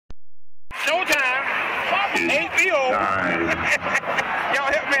Showtime. HBO. Y'all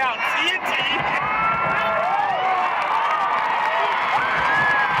help me out. TNT.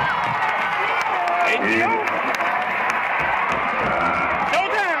 HBO.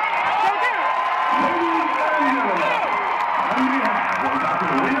 Showtime. Showtime.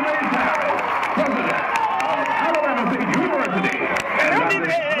 Alabama State University.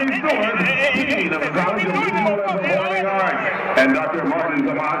 And Dr. Martin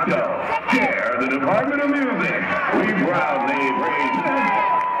Camacho, chair of the Department of Music. We proudly present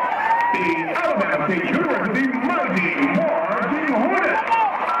the Alabama State University Mighty Marching Hornets.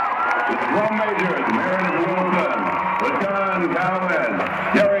 The drum majors, Meredith Wilson, Rashawn Cowan,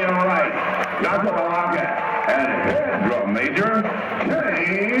 Jerry Wright, Joshua Lockett, and head drum major,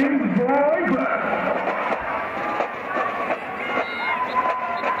 James Franklin.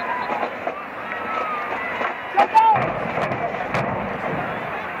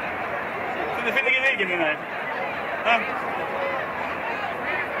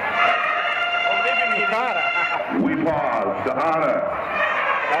 We pause to honor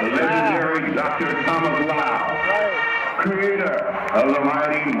the legendary Dr. Thomas Lau, creator of the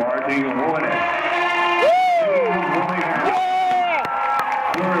Mighty Marching Hornets.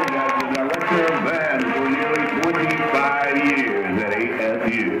 Served as the director of band for nearly 25 years at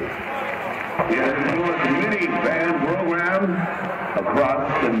ASU. He has influenced many band programs across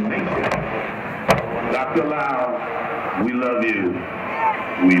the nation. Dr. Lau, we love you.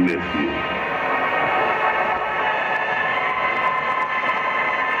 We miss you.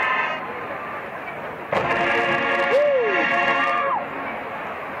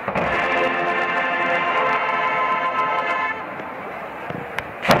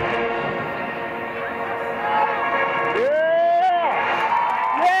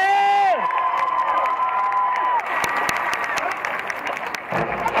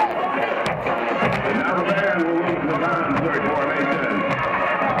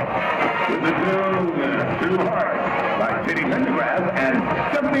 And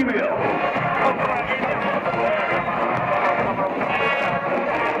Stephanie Mills.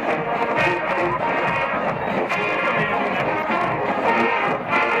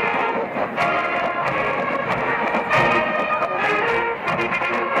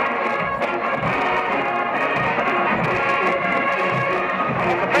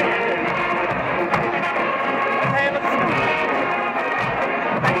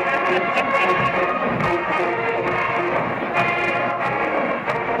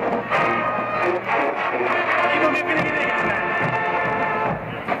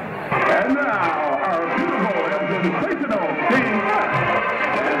 And now, our beautiful and sensational team,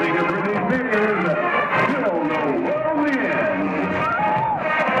 dancing to Britney Spears, Till the World Ends.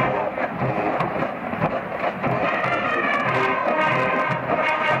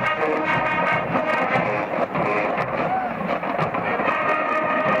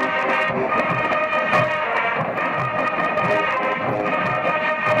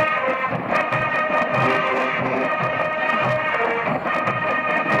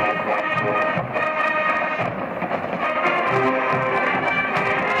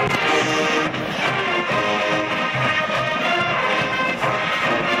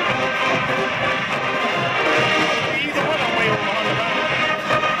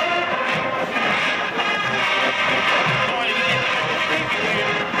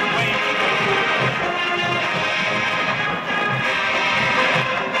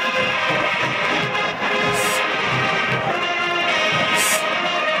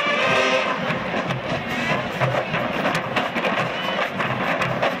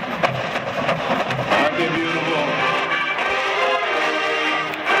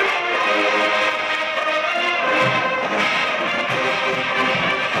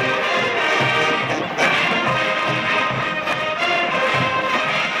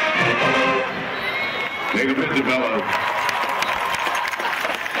 Take a picture, fellas.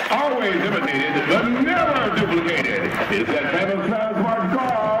 Always imitated, but never duplicated. It's that famous fast march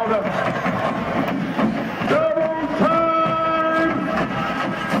called Double Time.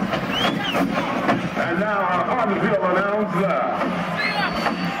 And now our on-the-field announcer.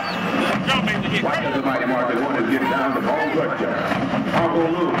 Watch as the Mighty Marching Hornets get down to bone crusher. Uncle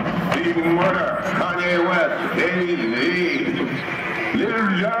Luke, Steve Murder, Kanye West, Jay-Z, Lil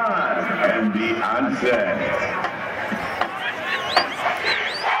Jon, and Beyonce.